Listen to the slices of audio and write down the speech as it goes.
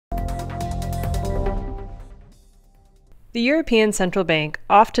The European Central Bank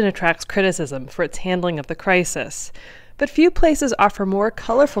often attracts criticism for its handling of the crisis, but few places offer more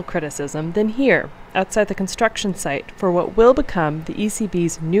colorful criticism than here, outside the construction site for what will become the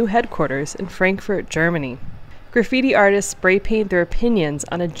ECB's new headquarters in Frankfurt, Germany. Graffiti artists spray paint their opinions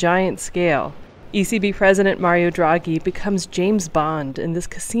on a giant scale. ECB President Mario Draghi becomes James Bond in this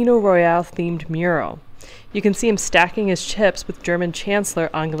Casino Royale-themed mural. You can see him stacking his chips with German Chancellor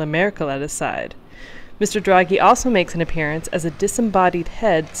Angela Merkel at his side. Mr. Draghi also makes an appearance as a disembodied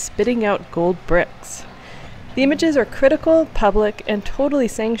head spitting out gold bricks. The images are critical, public, and totally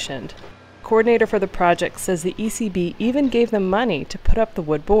sanctioned. The coordinator for the project says the ECB even gave them money to put up the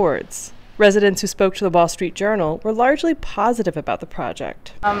wood boards. Residents who spoke to the Wall Street Journal were largely positive about the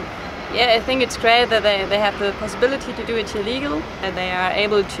project. I think it's great that they have the possibility to do it illegal, and they are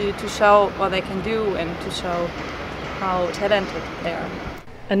able to show what they can do and to show how talented they are.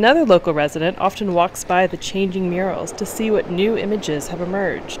 Another local resident often walks by the changing murals to see what new images have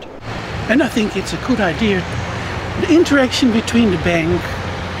emerged. And I think it's a good idea. The interaction between the bank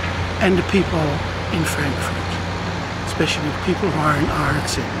and the people in Frankfurt, especially people who are in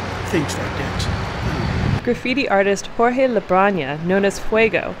arts and things like that. Graffiti artist Jorge Labrana, known as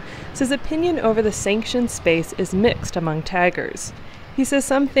Fuego, says opinion over the sanctioned space is mixed among taggers. He says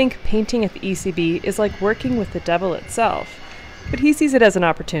some think painting at the ECB is like working with the devil itself, but he sees it as an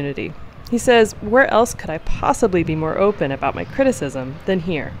opportunity. He says, "Where else could I possibly be more open about my criticism than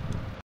here?"